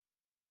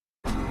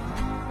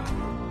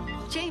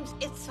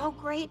so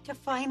great to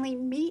finally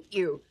meet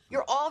you.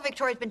 You're all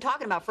Victoria's been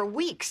talking about for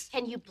weeks.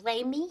 Can you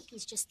blame me?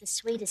 He's just the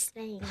sweetest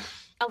thing.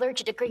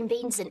 Allergic to green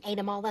beans and ate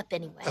them all up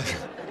anyway.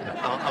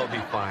 I'll be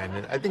fine.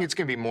 I think it's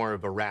going to be more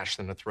of a rash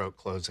than a throat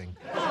closing.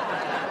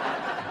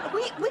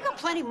 We got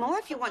plenty more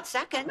if you want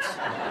seconds.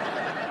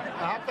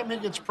 How come he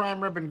gets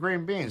prime rib and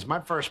green beans? My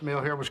first meal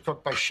here was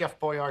cooked by Chef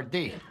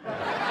Boyardee.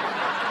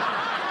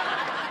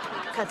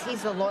 Because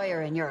he's a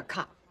lawyer and you're a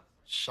cop.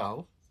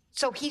 So?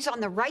 So he's on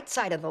the right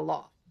side of the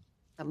law.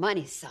 The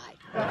money side.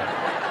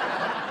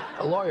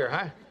 A lawyer,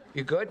 huh?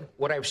 You good?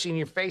 What I've seen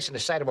your face in the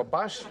side of a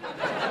bus?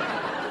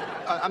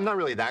 I'm not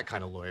really that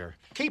kind of lawyer.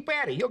 Keep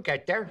at it. You'll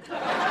get there.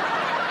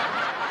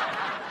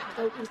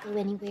 Don't go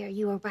anywhere.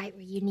 You are right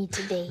where you need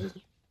to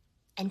be.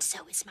 And so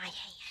is my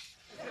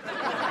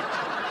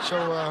hand.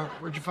 So,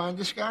 where'd you find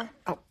this guy?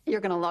 Oh,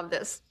 you're going to love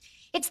this.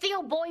 It's the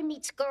old boy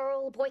meets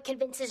girl, boy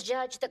convinces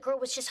judge the girl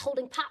was just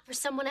holding pot for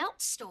someone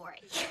else story.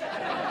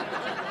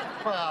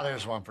 Well,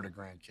 there's one for the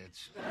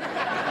grandkids.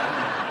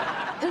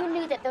 Who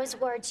knew that those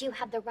words, you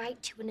have the right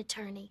to an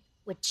attorney,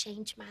 would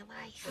change my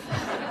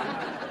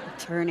life?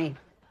 Attorney.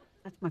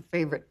 That's my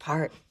favorite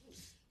part.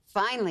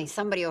 Finally,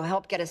 somebody will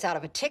help get us out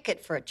of a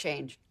ticket for a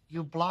change.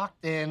 You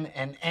blocked in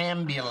an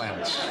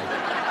ambulance.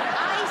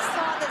 I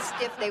saw the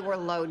stiff they were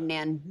loading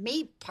in.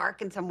 Me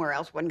parking somewhere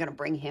else wasn't going to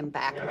bring him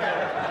back.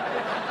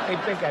 Hey,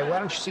 big guy, why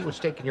don't you see what's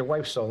taking your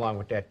wife so long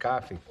with that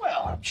coffee?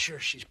 Well, I'm sure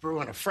she's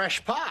brewing a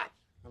fresh pot,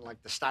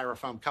 unlike the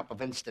styrofoam cup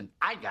of instant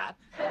I got.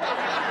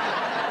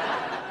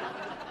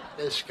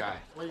 This guy.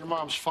 Well, your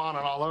mom's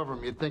fawning all over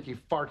him. You'd think he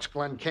farts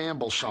Glenn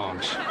Campbell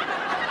songs. Is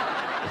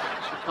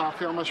your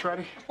coffee almost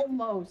ready?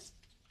 Almost.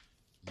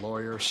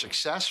 Lawyer,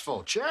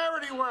 successful,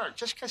 charity work.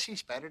 Just because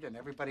he's better than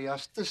everybody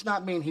else does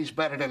not mean he's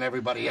better than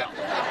everybody else.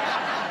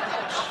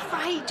 All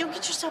right, don't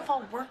get yourself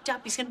all worked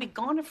up. He's going to be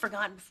gone and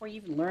forgotten before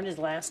you even learn his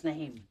last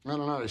name. I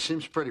don't know. He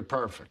seems pretty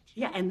perfect.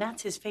 Yeah, and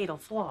that's his fatal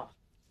flaw.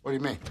 What do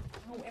you mean?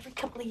 Oh, every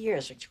couple of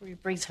years, Victoria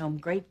brings home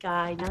great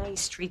guy,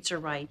 nice, treats her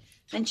right.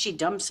 Then she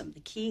dumps him. The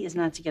key is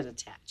not to get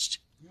attached.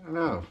 I don't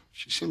know.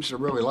 She seems to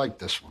really like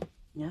this one.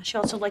 Yeah, she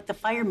also liked the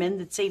firemen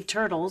that saved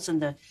turtles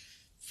and the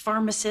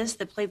pharmacist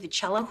that played the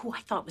cello, who I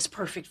thought was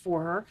perfect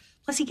for her.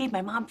 Plus, he gave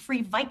my mom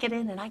free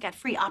Vicodin, and I got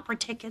free opera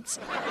tickets.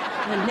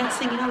 And the next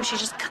thing you know, she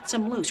just cuts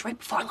him loose right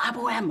before La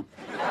Boheme.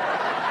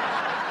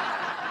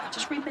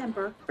 Just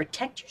remember,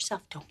 protect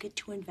yourself. Don't get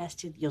too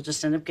invested. You'll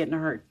just end up getting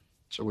hurt.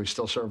 So we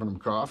still serving him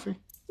coffee?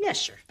 Yeah,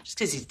 sure. Just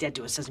because he's dead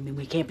to us doesn't mean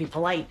we can't be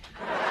polite.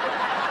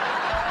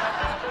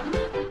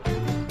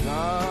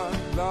 La,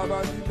 la,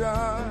 ba, dee,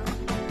 da.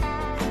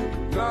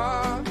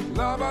 La,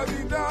 la, ba,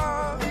 dee,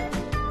 da.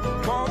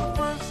 For the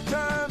first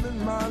time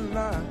in my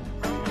life,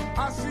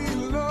 I see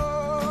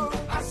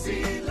love. I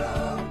see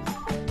love.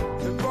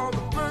 And for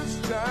the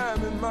first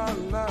time in my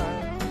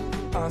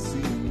life, I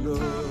see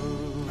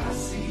love. I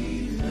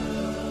see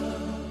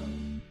love.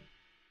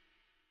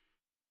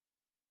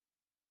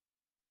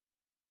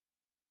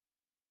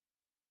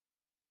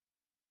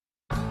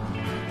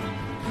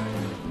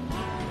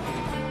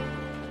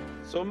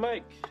 So,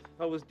 Mike,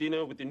 how was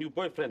dinner with your new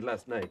boyfriend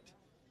last night?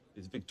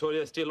 Is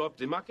Victoria still off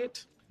the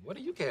market? What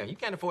do you care? You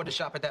can't afford to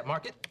shop at that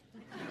market.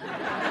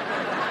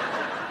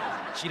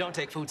 She don't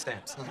take food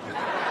stamps.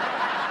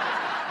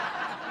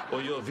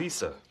 Or your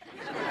visa?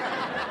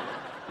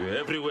 You're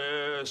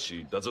everywhere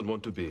she doesn't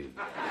want to be.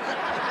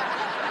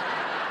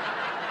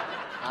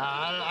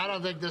 I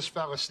don't think this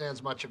fella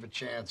stands much of a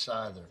chance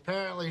either.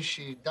 Apparently,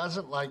 she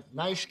doesn't like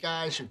nice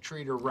guys who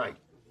treat her right.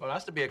 Well,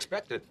 that's to be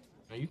expected.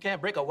 You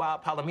can't break a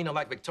wild Palomino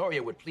like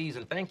Victoria with please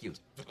and thank yous.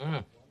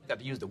 You got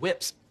to use the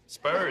whips,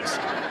 spurs.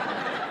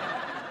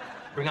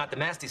 Bring out the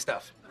nasty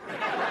stuff.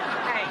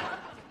 Hey,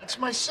 it's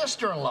my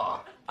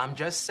sister-in-law. I'm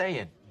just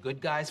saying, good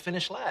guys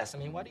finish last. I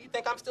mean, why do you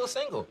think I'm still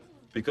single?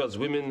 Because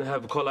women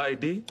have caller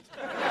ID?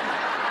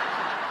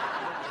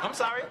 I'm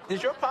sorry,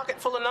 is your pocket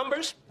full of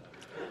numbers?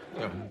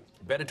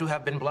 Better to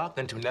have been blocked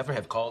than to never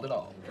have called at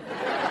all.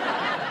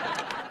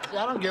 See,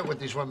 I don't get what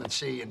these women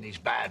see in these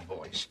bad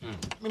boys. I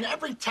mean,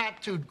 every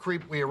tattooed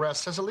creep we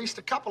arrest has at least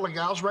a couple of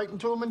gals writing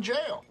to him in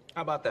jail.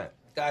 How about that?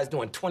 Guys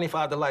doing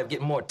 25 to life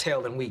getting more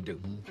tail than we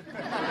do.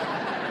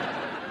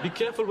 Be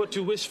careful what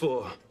you wish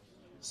for.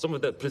 Some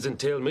of that prison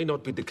tail may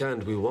not be the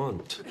kind we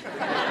want.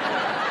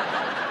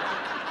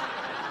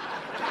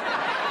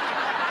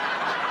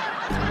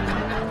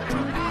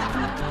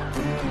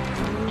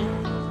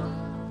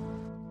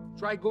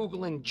 Try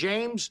Googling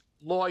James,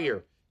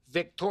 lawyer,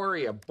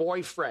 Victoria,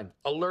 boyfriend,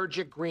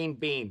 allergic green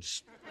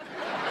beans.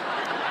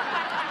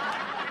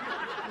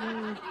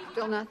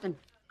 Still nothing.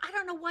 I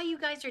don't know why you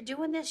guys are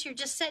doing this. You're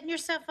just setting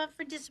yourself up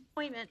for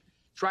disappointment.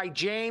 Try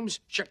James,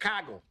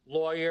 Chicago,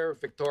 lawyer,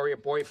 Victoria,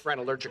 boyfriend,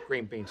 allergic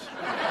green beans.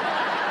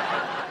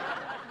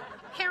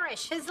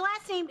 Parrish. His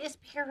last name is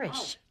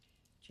Parrish. Oh.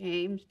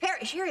 James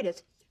Parrish. Here it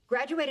is.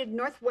 Graduated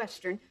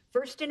Northwestern,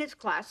 first in his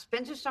class,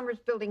 spends his summers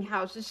building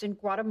houses in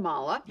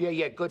Guatemala.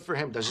 Yeah, good for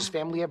him. Does his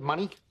family have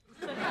money?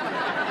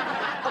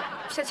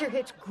 Says here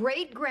his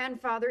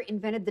great-grandfather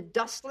invented the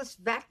dustless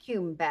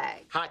vacuum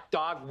bag. Hot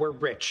dog, we're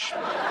rich.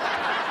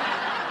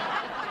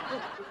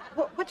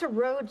 What's a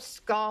Rhodes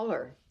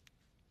Scholar?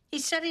 He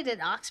studied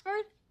at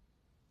Oxford?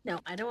 No,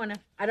 I don't want to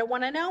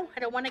know. I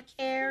don't want to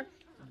care.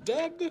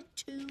 Dead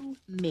to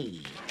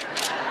me.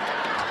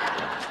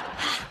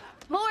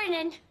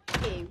 Morning.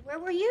 Hey, where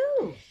were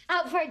you?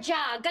 Out for a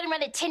jog. Gonna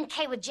run a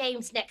 10K with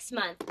James next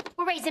month.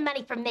 We're raising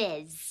money for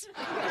Ms.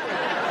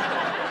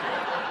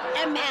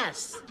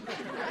 MS.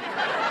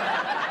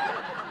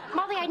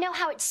 Molly, I know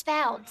how it's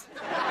spelled.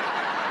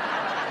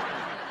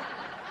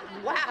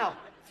 Wow.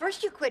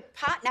 First you quit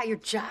pot, now you're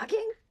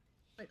jogging?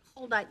 Wait,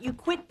 hold on. You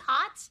quit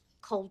pot?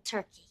 Cold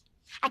turkey.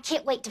 I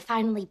can't wait to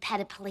finally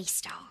pet a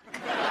police dog.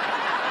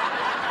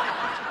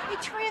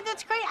 Victoria,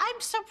 that's great.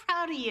 I'm so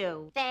proud of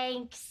you.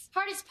 Thanks.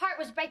 Hardest part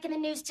was breaking the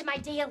news to my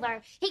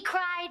dealer. He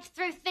cried,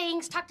 threw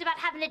things, talked about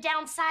having to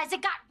downsize.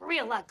 It got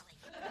real ugly.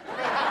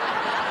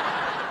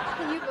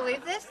 Can you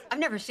believe this? I've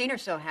never seen her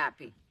so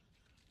happy.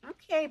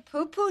 Okay,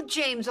 poo-poo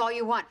James all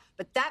you want,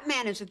 but that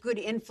man is a good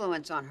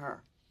influence on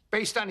her.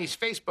 Based on these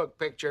Facebook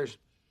pictures,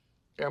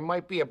 there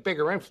might be a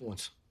bigger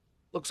influence.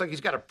 Looks like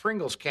he's got a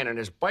Pringles can in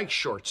his bike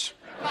shorts.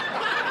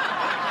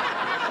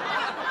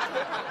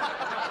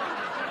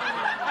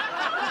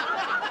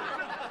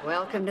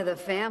 Welcome to the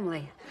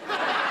family.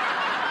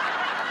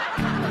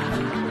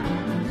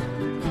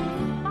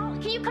 Mom,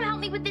 can you come help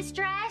me with this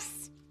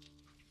dress?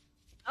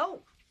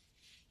 Oh,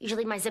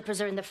 Usually my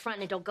zippers are in the front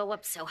and it don't go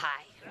up so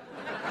high.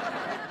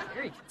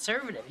 very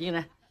conservative. You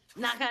gonna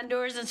knock on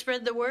doors and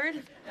spread the word?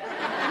 No.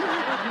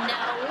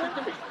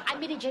 I'm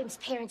meeting James'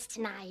 parents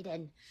tonight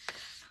and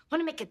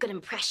want to make a good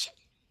impression.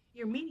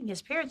 You're meeting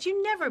his parents.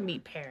 You never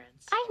meet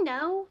parents. I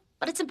know,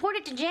 but it's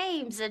important to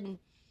James, and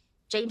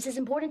James is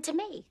important to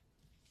me.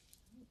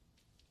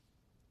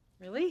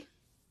 Really?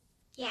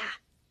 Yeah.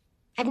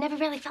 I've never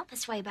really felt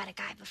this way about a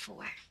guy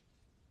before.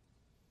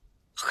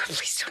 Oh, God,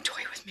 please don't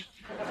toy with me.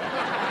 No,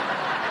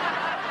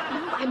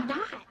 I'm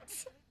not.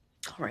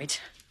 All right.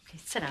 Okay,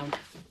 sit down.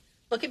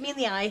 Look at me in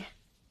the eye.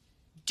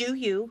 Do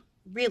you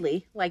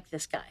really like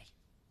this guy?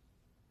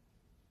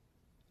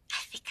 I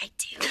think I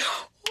do.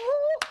 Oh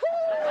my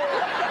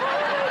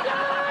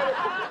God!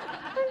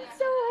 I'm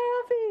so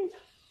happy.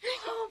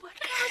 Oh my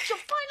God, you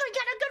finally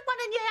got a good one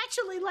and you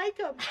actually like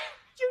him.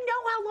 You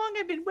know how long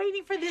I've been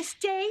waiting for this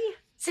day?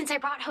 Since I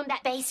brought home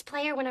that bass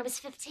player when I was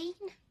 15?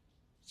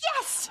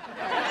 Yes!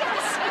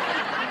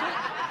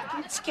 Yes!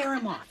 Don't scare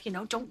him off, you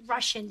know? Don't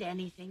rush into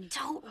anything.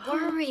 Don't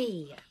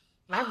worry.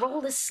 My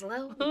roll is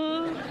slow. But,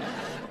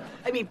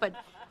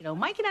 you know,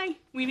 Mike and I,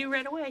 we knew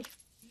right away.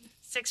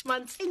 6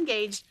 months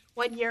engaged,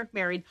 1 year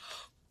married.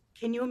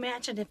 Can you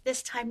imagine if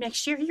this time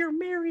next year you're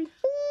married?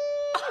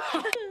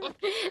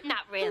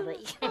 Not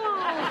really. You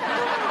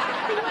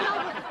know,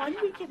 all the fun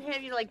we can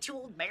have, like 2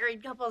 old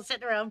married couples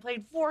sitting around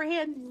playing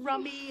forehand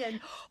rummy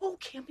and,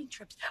 camping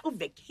trips,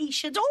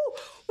 vacations.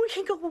 We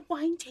can go to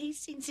wine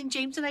tastings and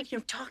James and I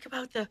can talk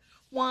about the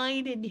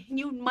wine and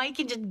you and Mike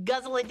can just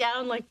guzzle it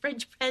down like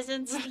French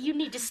peasants. You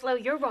need to slow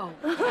your roll.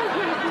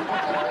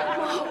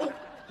 Whoa.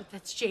 But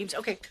that's James.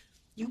 Okay,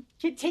 you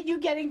continue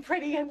getting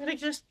pretty. I'm gonna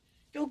just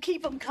go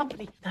keep him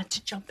company. Not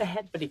to jump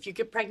ahead, but if you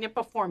get pregnant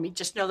before me,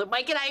 just know that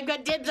Mike and I have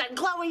got dibs on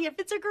Chloe if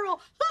it's a girl.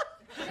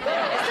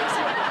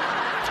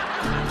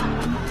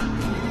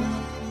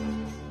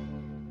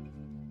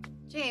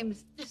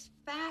 James, this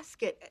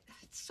basket,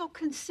 it's so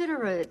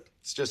considerate.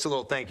 It's just a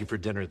little thank you for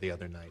dinner the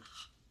other night.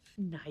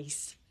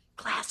 Nice.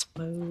 Class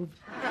move.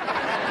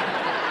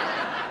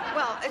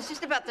 Well, it's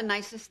just about the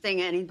nicest thing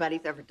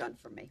anybody's ever done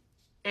for me.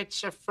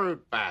 It's a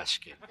fruit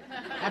basket.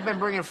 I've been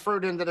bringing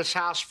fruit into this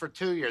house for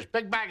 2 years.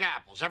 Big bag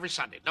apples every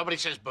Sunday. Nobody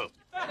says boo.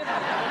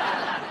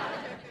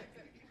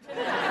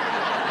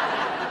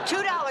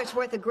 $2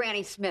 worth of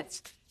Granny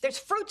Smiths. There's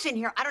fruits in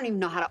here I don't even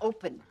know how to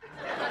open.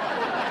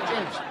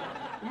 James,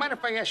 you mind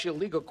if I ask you a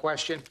legal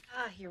question?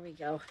 Here we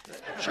go.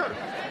 Sure.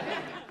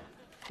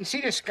 You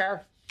see this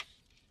scar?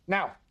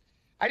 Now,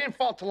 I didn't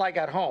fall till I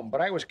got home,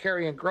 but I was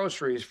carrying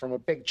groceries from a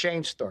big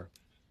chain store.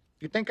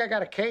 You think I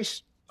got a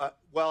case?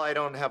 Well, I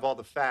don't have all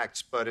the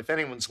facts, but if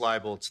anyone's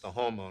liable, it's the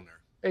homeowner.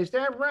 Is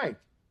that right?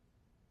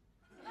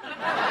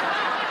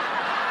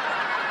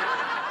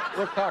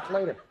 We'll talk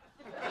later.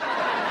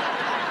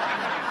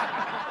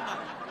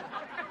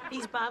 If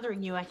he's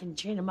bothering you, I can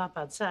chain him up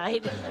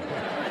outside.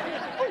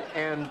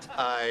 And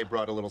I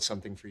brought a little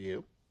something for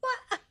you.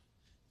 What?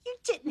 You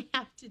didn't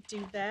have to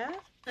do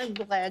that. I'm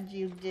glad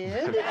you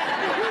did.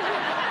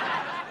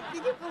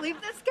 Can you believe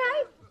this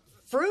guy?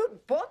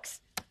 Fruit, books?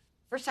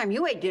 First time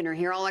you ate dinner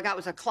here, all I got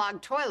was a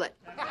clogged toilet.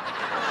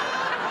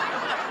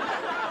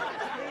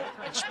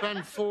 It's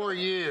been 4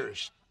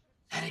 years.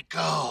 Let it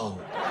go.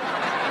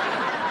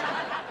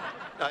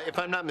 If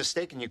I'm not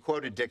mistaken, you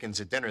quoted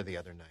Dickens at dinner the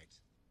other night.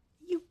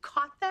 You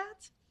caught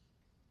that?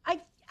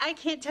 I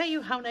can't tell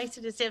you how nice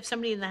it is to have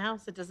somebody in the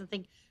house that doesn't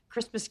think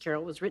Christmas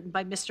Carol was written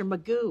by Mr.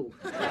 Magoo.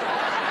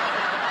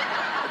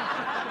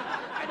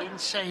 I didn't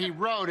say he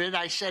wrote it.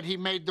 I said he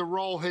made the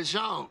role his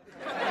own.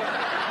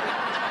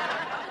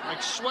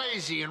 Like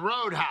Swayze in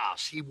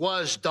Roadhouse. He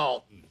was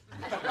Dalton.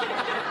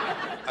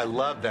 I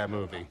love that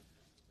movie.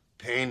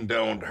 Pain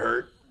don't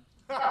hurt.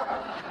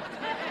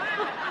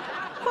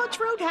 Well,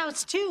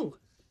 outhouse, too.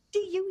 Do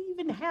you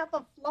even have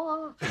a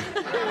flaw?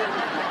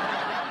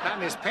 Not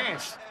in his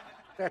pants.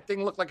 That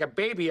thing looked like a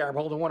baby arm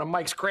holding one of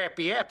Mike's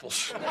crappy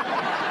apples.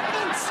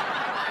 Thanks.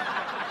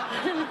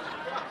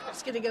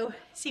 Just gonna go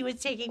see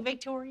what's taking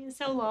Victoria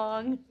so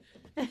long.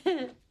 If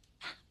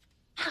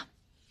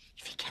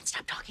he can't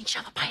stop talking,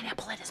 shove a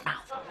pineapple in his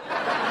mouth.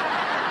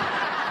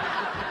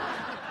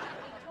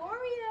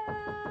 Victoria,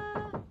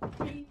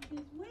 he's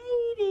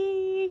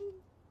waiting.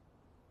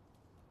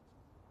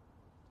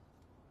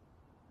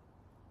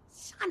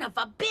 Son of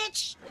a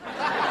bitch!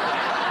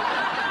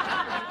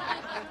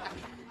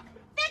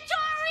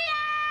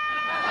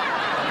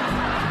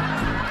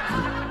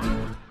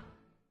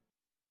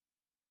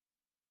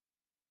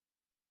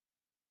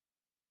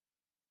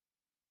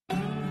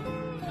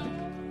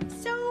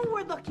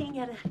 Looking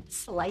at a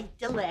slight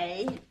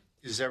delay.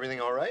 Is everything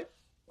all right?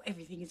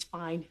 Everything is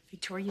fine.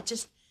 Victoria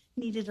just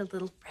needed a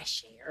little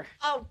fresh air.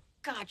 Oh,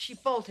 God, she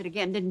bolted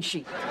again, didn't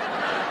she? Does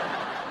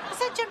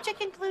that jump to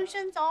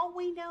conclusions? All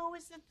we know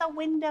is that the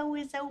window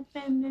is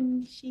open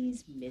and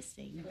she's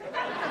missing.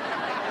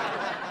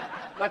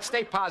 Let's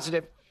stay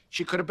positive.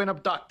 She could have been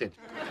abducted.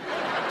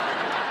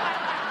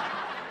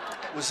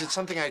 Was it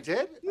something I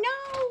did? No,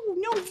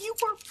 you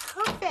were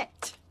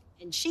perfect.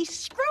 And she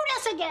screwed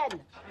us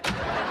again.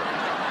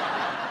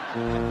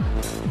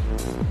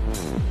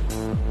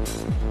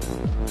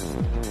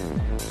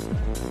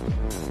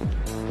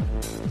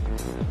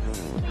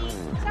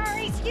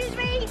 Sorry, excuse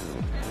me.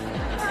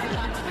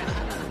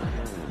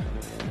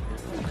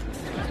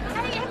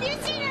 Hey, have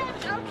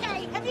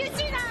you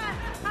seen a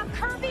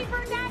curvy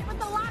brunette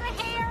with a lot of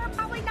hair,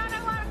 probably not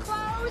a lot of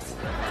clothes?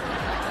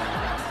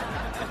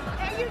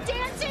 Are you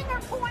dancing or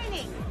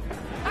pointing?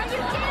 Are you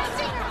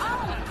dancing or...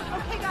 Oh,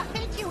 okay, God,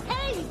 thank you.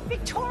 Hey,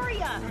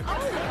 Victoria. Oh.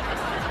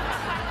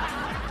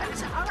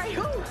 All right,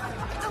 who?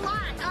 It's a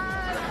lot.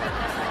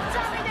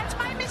 Sorry, that's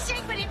my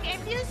mistake, but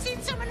have you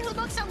seen someone who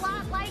looks a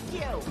lot like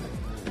you?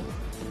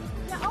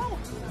 Oh,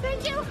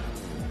 thank you.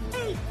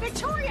 Hey,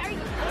 Victoria, are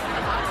you...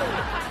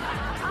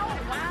 Oh,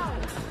 wow.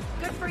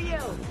 Good for you.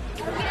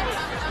 Okay.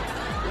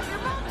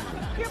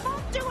 You're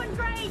both doing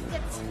great.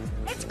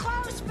 It's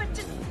close, but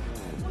just,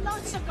 well, no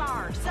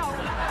cigar, so...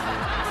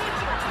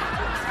 Thank you.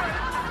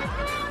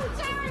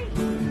 Sorry.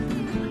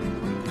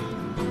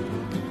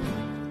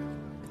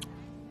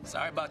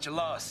 Sorry about your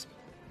loss.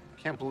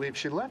 Can't believe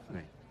she left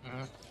me.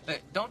 Hey,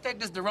 don't take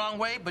this the wrong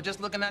way, but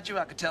just looking at you,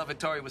 I could tell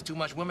Victoria was too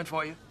much woman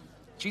for you.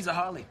 She's a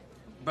Harley.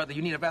 Brother,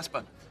 you need a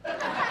Vespa.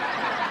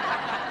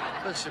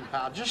 Listen,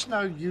 pal, just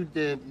know you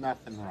did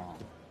nothing wrong.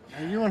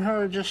 And you and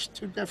her are just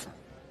too different.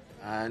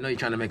 I know you're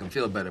trying to make him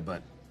feel better,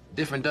 but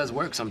different does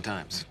work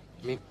sometimes.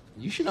 I mean,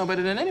 you should know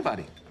better than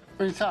anybody.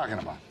 What are you talking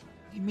about?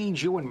 He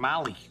means you and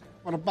Molly.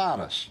 What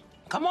about us?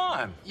 Come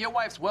on. Your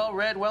wife's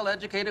well-read,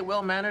 well-educated,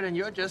 well-mannered, and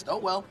you're just, oh,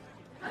 well.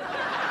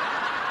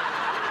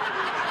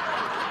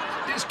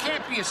 This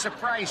can't be a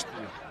surprise to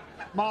you.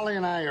 Molly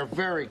and I are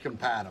very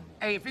compatible.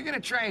 Hey, if you're gonna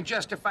try and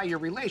justify your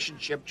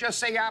relationship, just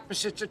say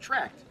opposites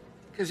attract,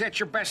 because that's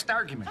your best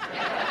argument.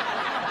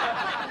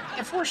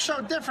 If we're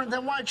so different,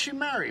 then why'd she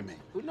marry me?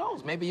 Who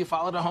knows? Maybe you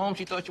followed her home.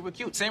 She thought you were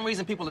cute. Same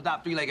reason people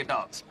adopt three-legged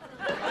dogs.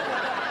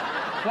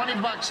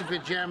 $20 if you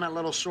jam that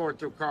little sword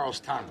through Carl's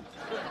tongue.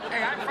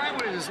 Hey, I'm fine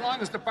with it as long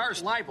as the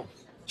bar's libel.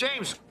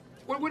 James,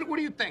 what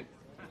do you think?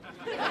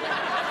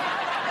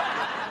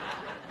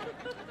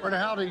 Where the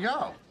hell did he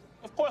go?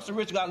 Of course the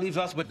rich guy leaves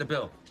us with the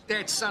bill.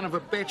 That son of a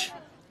bitch.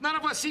 None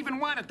of us even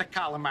wanted the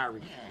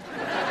calamari.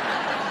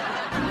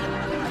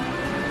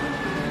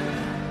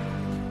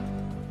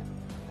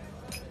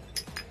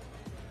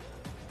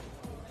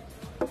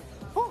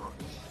 Whew.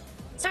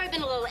 Sorry, I've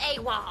been a little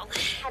AWOL.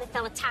 Had a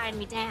fella tying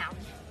me down.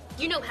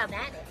 You know how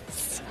that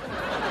is.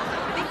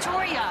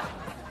 Victoria,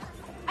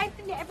 I've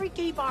been to every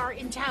gay bar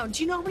in town.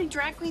 Do you know how many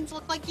drag queens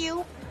look like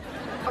you?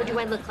 Or do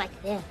I look like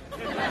them?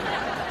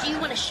 Do you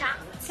want a shot?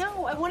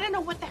 No, I want to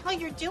know what the hell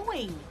you're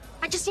doing.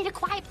 I just need a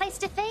quiet place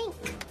to think.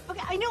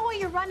 Okay, I know why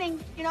you're running.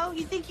 You know,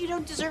 you think you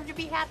don't deserve to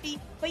be happy,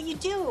 but you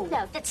do.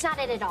 No, that's not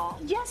it at all.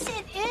 Yes,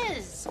 it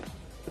is.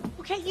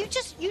 Okay, you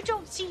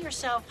don't see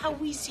yourself how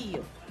we see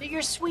you. That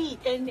you're sweet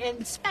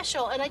and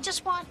special, and I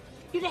just want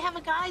you to have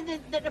a guy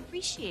that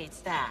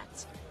appreciates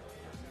that.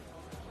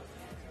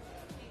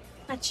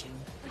 Not you.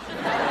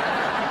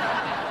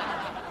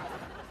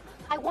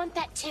 I want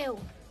that too.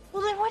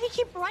 Well, then why do you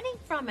keep running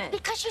from it?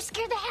 Because you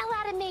scared the hell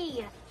out of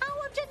me.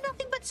 Oh, I've done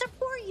nothing but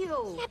support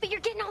you. Yeah, but you're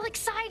getting all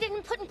excited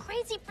and putting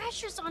crazy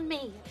pressures on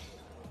me.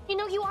 You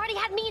know, you already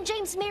had me and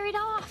James married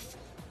off.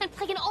 And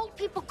playing old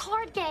people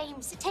card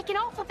games and taking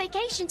awful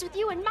vacations with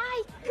you and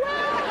Mike.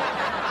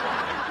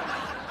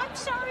 I'm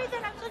sorry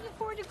that I'm looking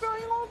forward to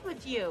growing old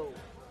with you.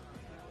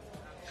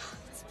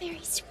 It's very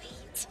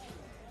sweet.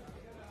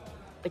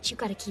 But you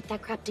gotta keep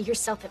that crap to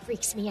yourself. It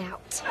freaks me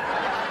out.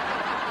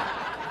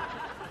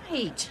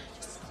 Right.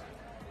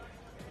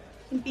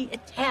 Can be a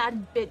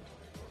tad bit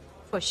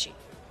pushy.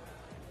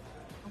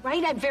 All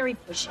right? I'm very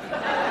pushy.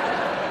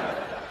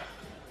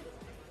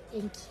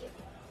 Thank you.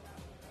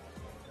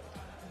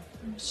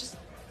 I just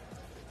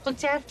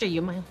looked after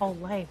you my whole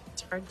life.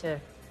 It's hard to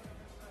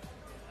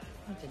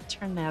I have to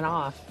turn that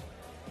off.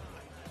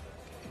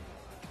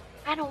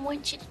 I don't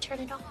want you to turn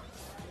it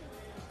off.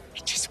 I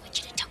just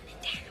want you to tone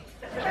it down.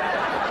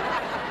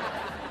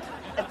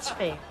 That's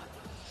fair.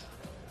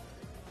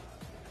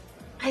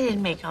 I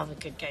didn't make all the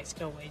good guys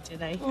go away,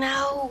 did I?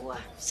 No,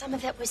 some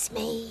of it was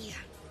me.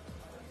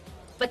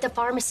 But the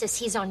pharmacist,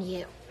 he's on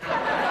you. No!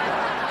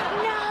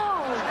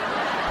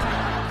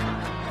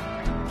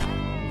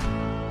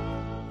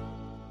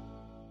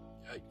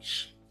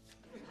 Yikes.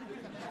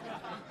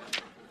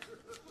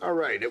 All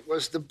right, it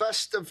was the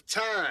best of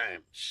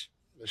times.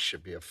 This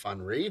should be a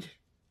fun read.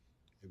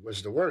 It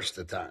was the worst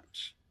of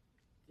times.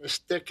 This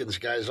Dickens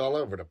guy's all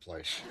over the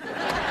place.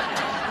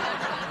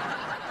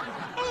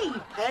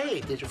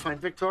 Hey, did you find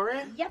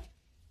Victoria? Yep.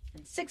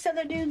 And 6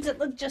 other dudes that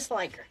look just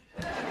like her.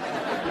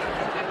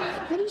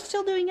 What are you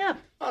still doing up?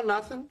 Oh,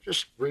 nothing.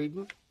 Just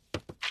reading.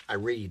 I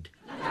read.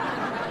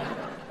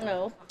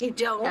 No, you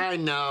don't. I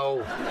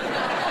know.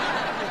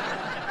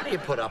 How do you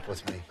put up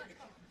with me?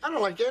 I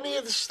don't like any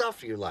of the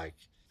stuff you like.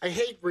 I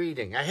hate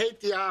reading. I hate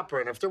the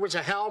opera. And if there was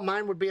a hell,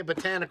 mine would be a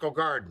botanical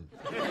garden.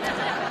 But we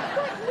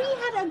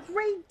had a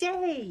great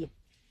day.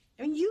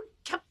 I mean, you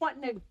kept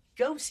wanting to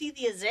go see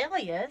the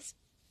azaleas.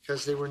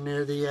 Because they were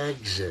near the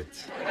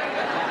exit.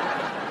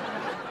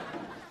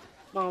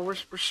 Well, we're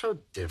so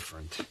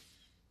different. I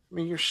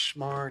mean, you're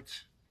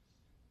smart.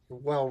 You're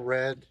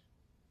well-read.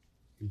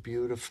 You're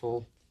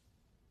beautiful.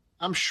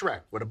 I'm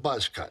Shrek with a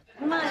buzz cut.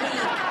 Money.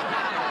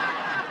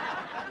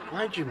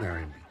 Why'd you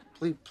marry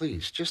me?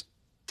 Please, just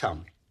tell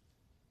me.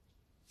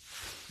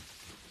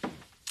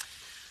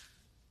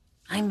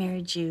 I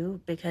married you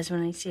because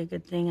when I see a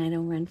good thing, I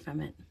don't run from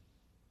it.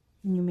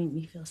 And you make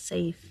me feel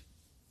safe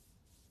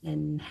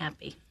and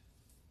happy.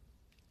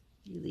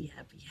 Really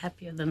happy.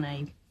 Happier than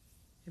I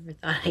ever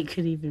thought I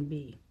could even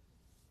be.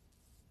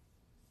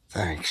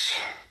 Thanks.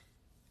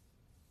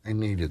 I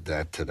needed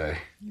that today.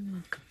 You're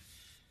welcome.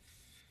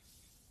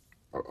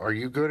 Are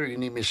you good, or you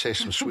need me to say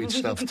some sweet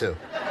stuff, too?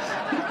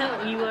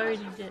 No, you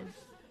already did.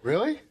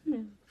 Really?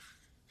 Yeah.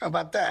 How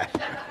about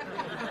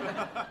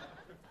that?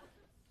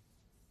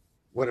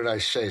 What did I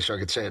say so I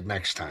could say it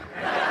next time?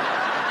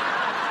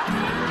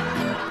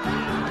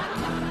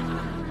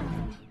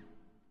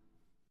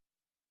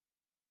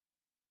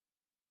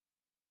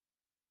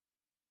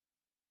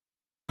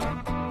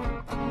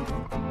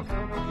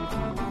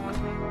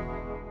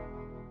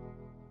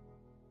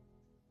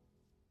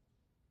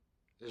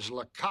 Is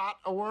Lacotte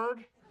a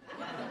word?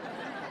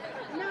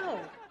 No.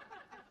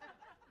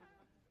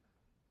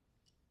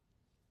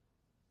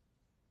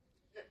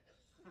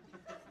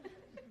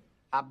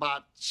 How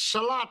about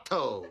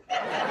salato? No!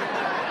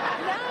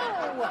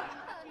 Are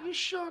you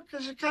sure?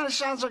 Because it kind of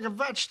sounds like a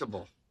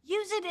vegetable.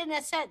 Use it in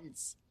a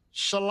sentence.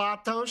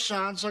 Salato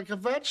sounds like a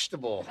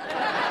vegetable. Hey,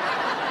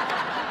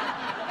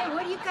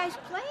 what are you guys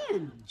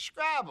playing?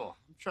 Scrabble.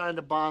 I'm trying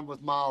to bond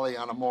with Molly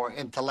on a more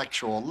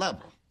intellectual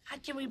level.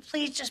 Can we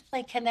please just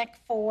play Connect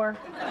 4?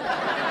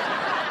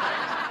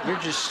 You're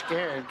just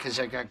scared because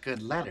I got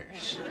good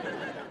letters.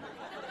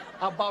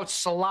 How about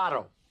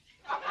salato?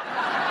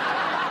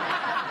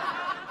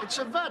 It's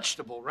a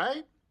vegetable,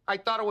 right? I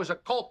thought it was a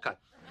cold cut.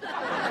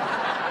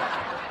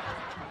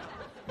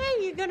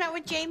 Hey, you going out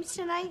with James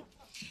tonight?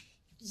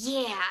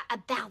 Yeah,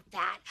 about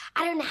that.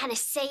 I don't know how to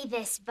say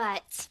this,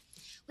 but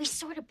we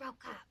sort of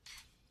broke up.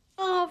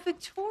 Oh,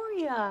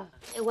 Victoria.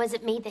 It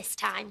wasn't me this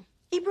time.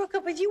 He broke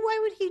up with you? Why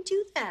would he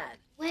do that?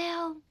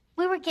 Well,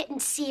 we were getting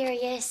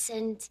serious,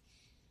 and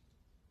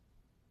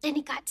then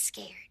he got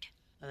scared.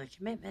 Of the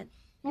commitment.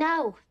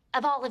 No,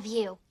 of all of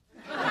you.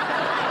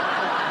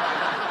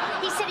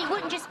 He said he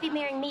wouldn't just be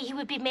marrying me, he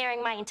would be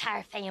marrying my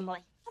entire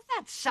family.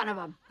 That son of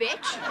a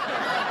bitch.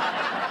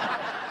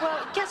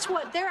 Well, guess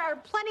what? There are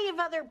plenty of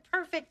other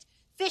perfect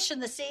fish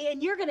in the sea,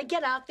 and you're going to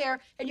get out there,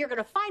 and you're going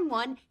to find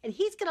one, and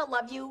he's going to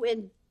love you,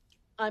 and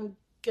I'm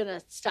going to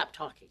stop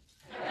talking.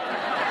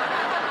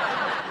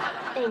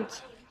 Thank you.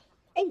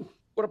 Oh,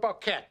 what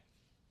about Cat?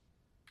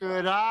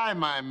 Good eye,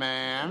 my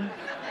man.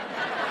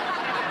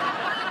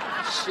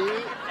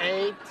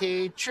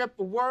 C-A-T,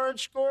 triple word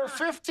score,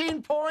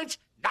 15 points.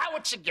 Now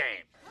it's a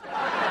game.